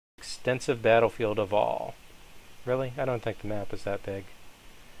extensive battlefield of all. Really? I don't think the map is that big.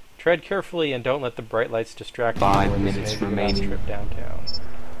 Tread carefully and don't let the bright lights distract you. 5 minutes Your last remaining. trip downtown.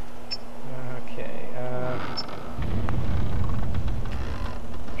 Okay.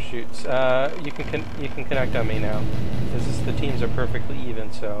 Shoots. You can connect on me now. The teams are perfectly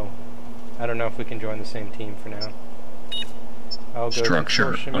even, so I don't know if we can join the same team for now. I'll go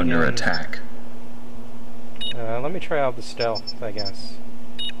Structure under again. attack. Let me try out the stealth, I guess.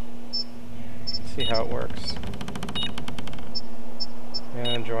 See how it works.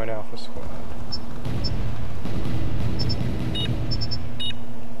 And join Alpha Squad.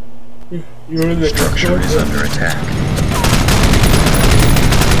 You're in the Structure is under attack.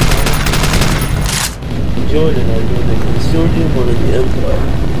 Jordan, are you in the Consortium or in the Empire?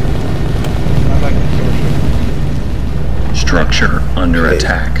 I'm like Consortium. Structure under Okay.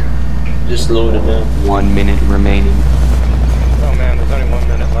 attack. Just load it now. 1 minute remaining. Oh man, there's only 1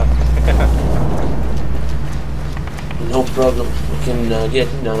 minute left. No problem. We can get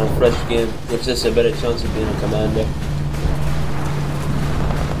on a fresh game. Gives us a better chance of being a commander.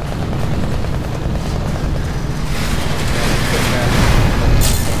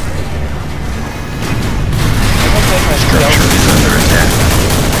 Structure is under attack.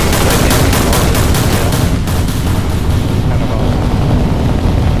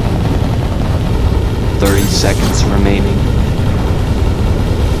 30 seconds remaining.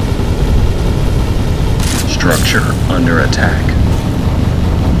 Structure under attack.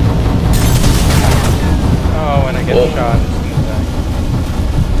 Oh, and I get shot as soon as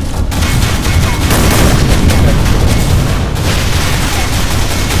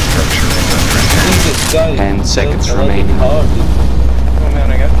Structure is under attack. This guy 10 seconds a lot of remaining. power. Oh man,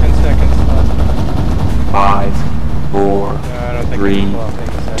 I got 10 seconds left. 5, 4, No, I don't think I 3, can pull off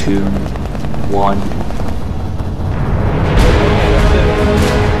things that 2, 1.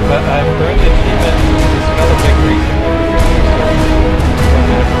 But I've earned the achievement to smell a victory.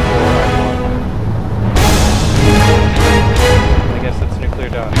 I guess that's nuclear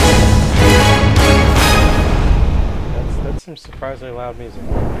done. That's some surprisingly loud music.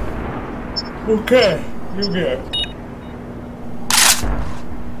 Okay, you get.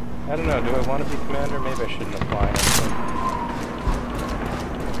 I don't know, do I want to be commander? Maybe I shouldn't apply, actually.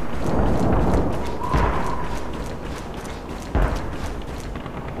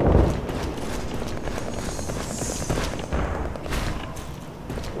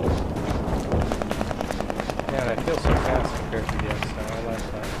 Man, I feel so fast compared to the other side. I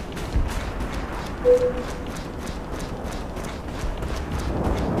like that.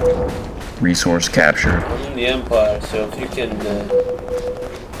 Resource captured. I'm in the Empire, so if you can.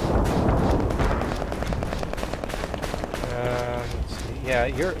 Let's see. Yeah,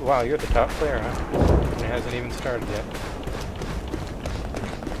 you're the top player, huh? And it hasn't even started yet.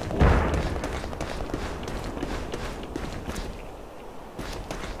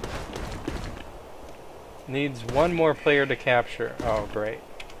 Needs one more player to capture. Oh, great.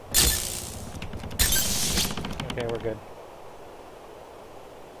 Okay, we're good.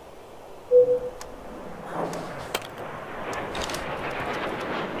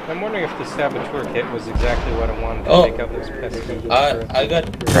 I'm wondering if the saboteur kit was exactly what I wanted to take out those pesky. I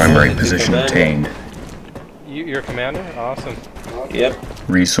got. Primary position obtained. You're commander? Awesome. Yep.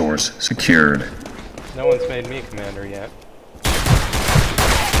 Resource secured. No one's made me commander yet.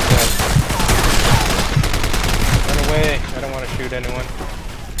 Run away. I don't want to shoot anyone.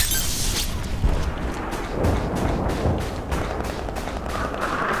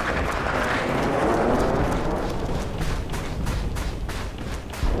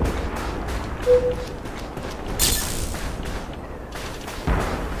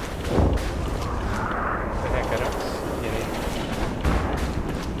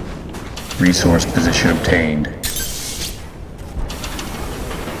 Resource position obtained.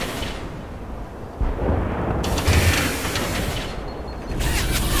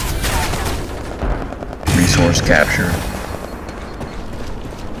 Resource captured.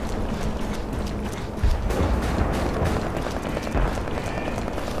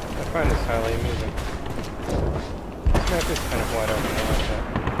 I find this highly amusing. This map is kind of wide open, I like that.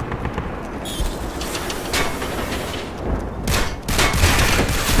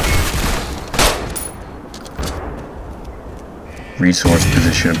 Resource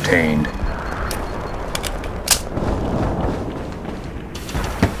position obtained.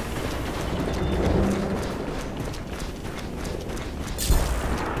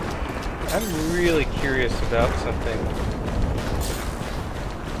 I'm really curious about something.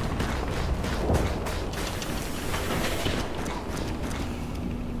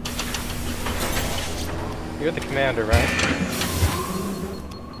 You're the commander, right?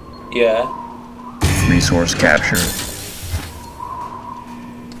 Yeah. Resource captured.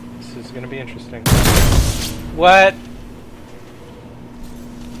 This is gonna be interesting. What?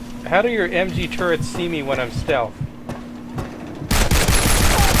 How do your MG turrets see me when I'm stealth?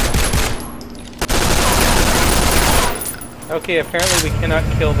 Okay, apparently we cannot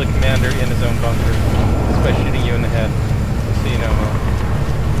kill the commander in his own bunker. Just by shooting you in the head. Just so you know,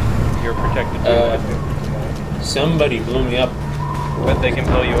 you're protected. Somebody blew me up. But they can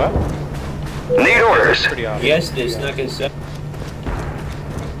blow you up? Need orders. Pretty awesome. Yes, they snuck us up.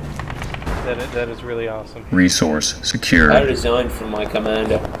 That is really awesome. Resource secured. I resigned from my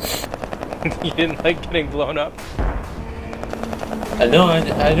commander. You didn't like getting blown up? No,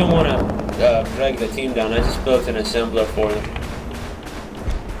 I don't want to drag the team down. I just built an assembler for them.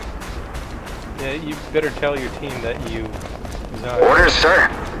 Yeah, you better tell your team that you resigned. Orders, sir.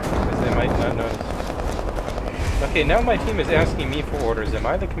 Because they might not notice. Okay, now my team is asking me for orders. Am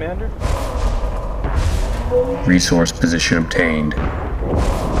I the commander? Resource position obtained.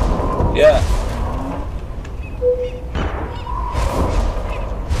 Yeah.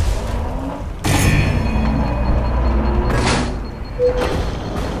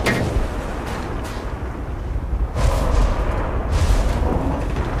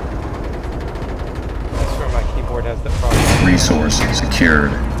 That's where my keyboard has that problem. Resource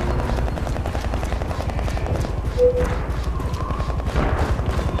secured.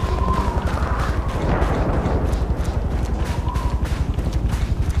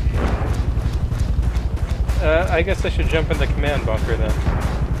 I guess I should jump in the command bunker then.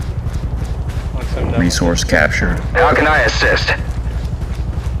 Once I'm done. Resource captured. How can I assist?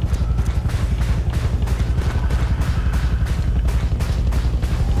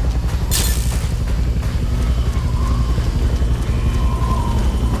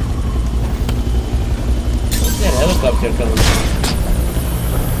 What's that helicopter coming?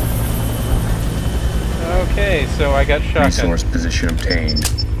 Okay, so I got shotgun. Resource position obtained.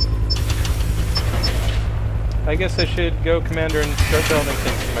 I guess I should go commander and start building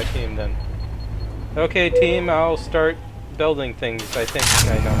things for my team then. Okay team, I'll start building things. I think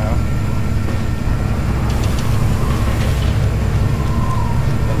I know how.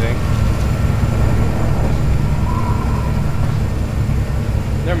 I think.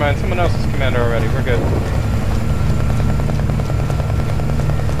 Never mind, someone else is commander already. We're good.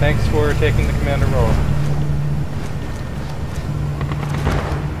 Thanks for taking the commander role.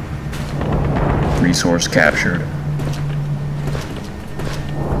 Resource captured.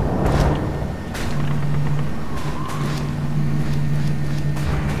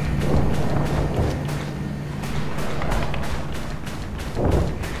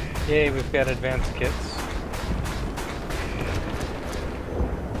 Yay, we've got advanced kits.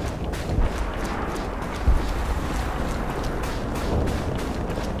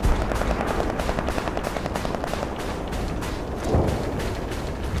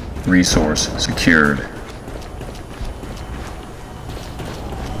 Resource secured.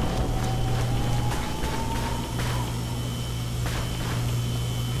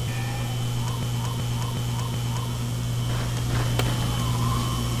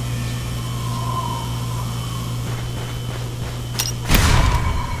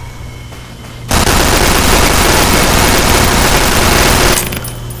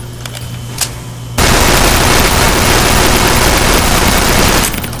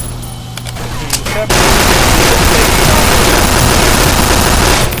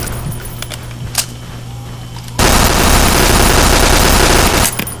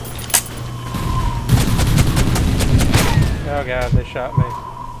 Oh god, they shot me.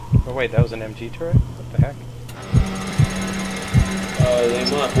 Oh wait, that was an MG turret? What the heck?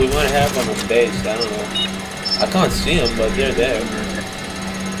 We might have them on base, I don't know. I can't see them, but they're there.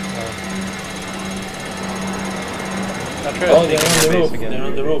 Oh, they're on the roof, they're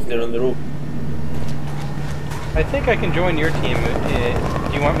on the roof, they're on the roof. I think I can join your team.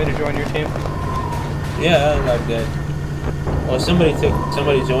 Do you want me to join your team? Yeah, I like that. Oh, somebody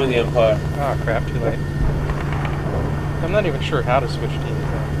joined the Empire. Oh crap, too late. I'm not even sure how to switch teams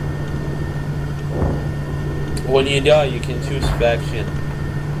now. When you die, you can choose faction.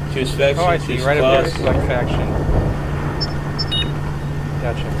 Choose faction, Oh, I see. choose Right class. up there, select faction.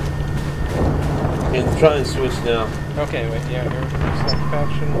 Gotcha. And try and switch now. Okay, wait, yeah, here, select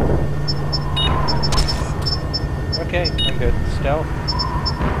faction. Okay, I'm good. Stealth.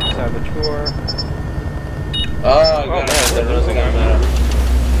 Saboteur. Oh, I got man, it. we're losing our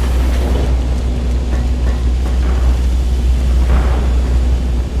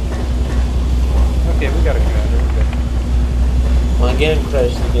Okay, we got a commander. We're good. My game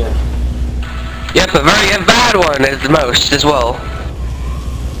crashed again. Yep, a very bad one at the most as well.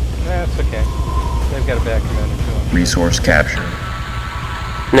 got a bad commander too. Resource captured.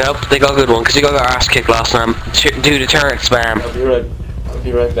 Nope, they got a good one, because they got their ass kicked last time due to turret spam. I'll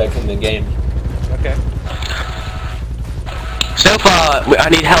be right back in the game. Okay. So far, I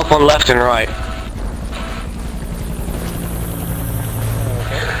need help on left and right.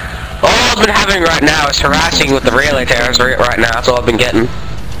 All I've been having right now is harassing with the relay towers right now. That's all I've been getting.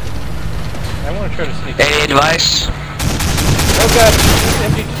 I want to try to sneak. Any advice? Oh god!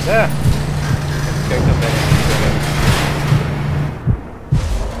 MG. Ah! Okay, come back.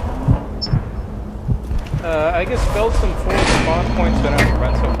 I guess build some full spawn points but not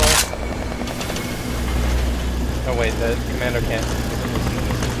run so far. Oh wait, the commander can't.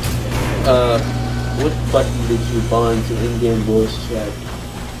 What button did you bind to in-game voice chat?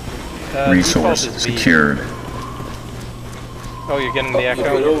 Resource default is B. secured. Oh, you're getting the You echo?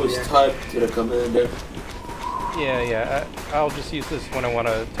 could always type to the commander. Yeah. I'll just use this when I want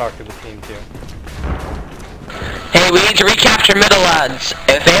to talk to the team too. Hey, we need to recapture middle, lads.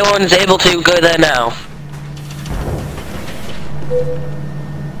 If anyone's able to, go there now.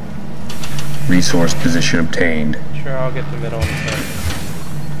 Resource position obtained. Sure, I'll get the middle in a sec.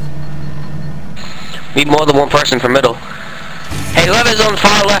 Need more than one person for middle. Hey, whoever's on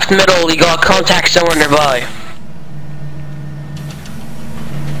far left middle, you got contact somewhere nearby.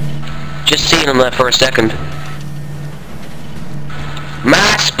 Just seeing him there for a second.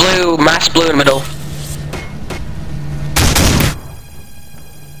 Mass blue in middle.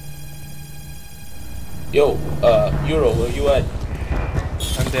 Yo, Euro, where you at?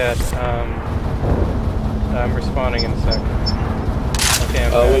 I'm dead. I'm respawning in a sec. Okay,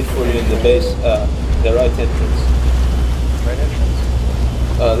 I'm I'll back. wait for you in the base, the right entrance. Right entrance?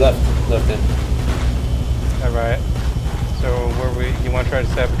 Left entrance. Alright. So, you want to try to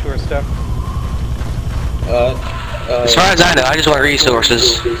saboteur stuff? As far as I know, I just want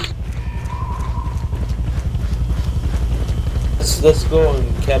resources. Let's go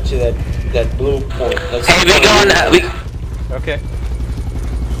and capture that blue point. Hey, we going, Okay.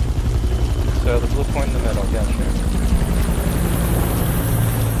 So, the blue point in the middle, gotcha.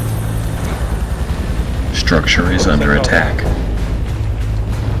 Structure is under attack.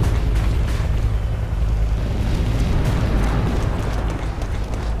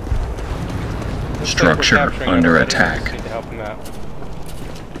 Structure under attack. Need to help him out.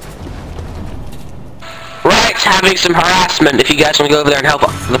 Right's having some harassment if you guys want to go over there and help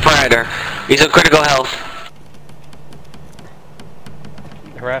the Predator. He's on critical health.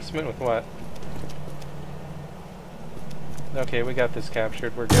 Harassment with what? Okay, we got this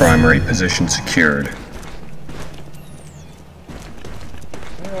captured. We're good. Primary position secured.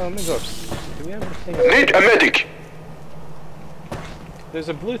 Let me go. Do we have anything? Need a medic. There's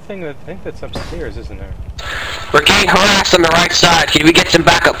a blue thing that I think that's upstairs, isn't there? We're getting harassed on the right side. Can we get some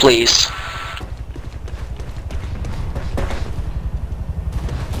backup, please?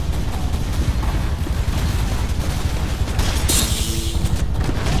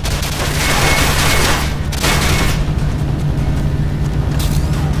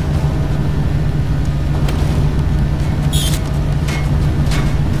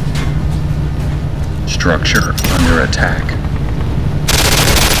 Structure under attack.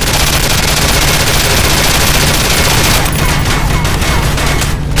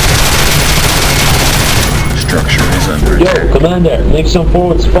 Structure is under attack. Yo, Commander, make some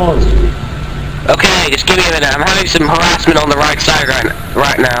forward spawns. Okay, just give me a minute. I'm having some harassment on the right side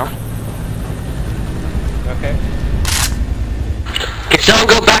right now. Okay. Can someone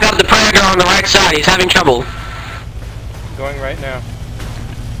go back up the Predator on the right side? He's having trouble. Going right now.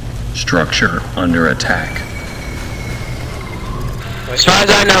 Structure under attack. As far as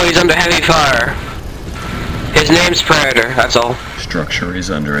I know, he's under heavy fire. His name's Predator, that's all. Structure is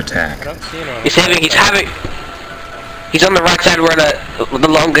under I attack. don't see anyone. He's on the right side where the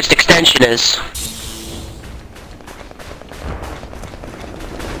longest extension is.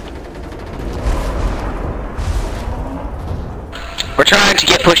 We're trying to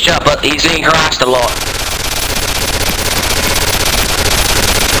get pushed up, but he's being harassed a lot.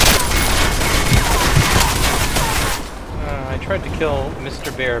 I tried to kill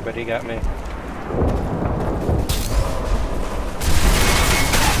Mr. Bear, but he got me.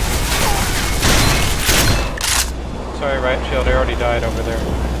 Sorry, right shield, I already died over there.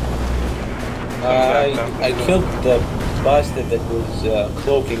 I killed the bastard that was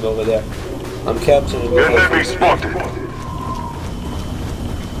cloaking over there. I'm capturing the Enemy spotted.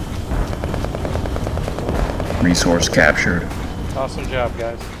 Resource captured. Awesome job,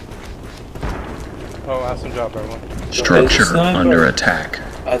 guys. Oh, awesome job, everyone. Structure sniper. under attack.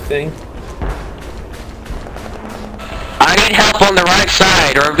 I think. I need help on the right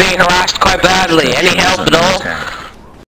side, or we're being harassed harassed quite badly. Any help at all?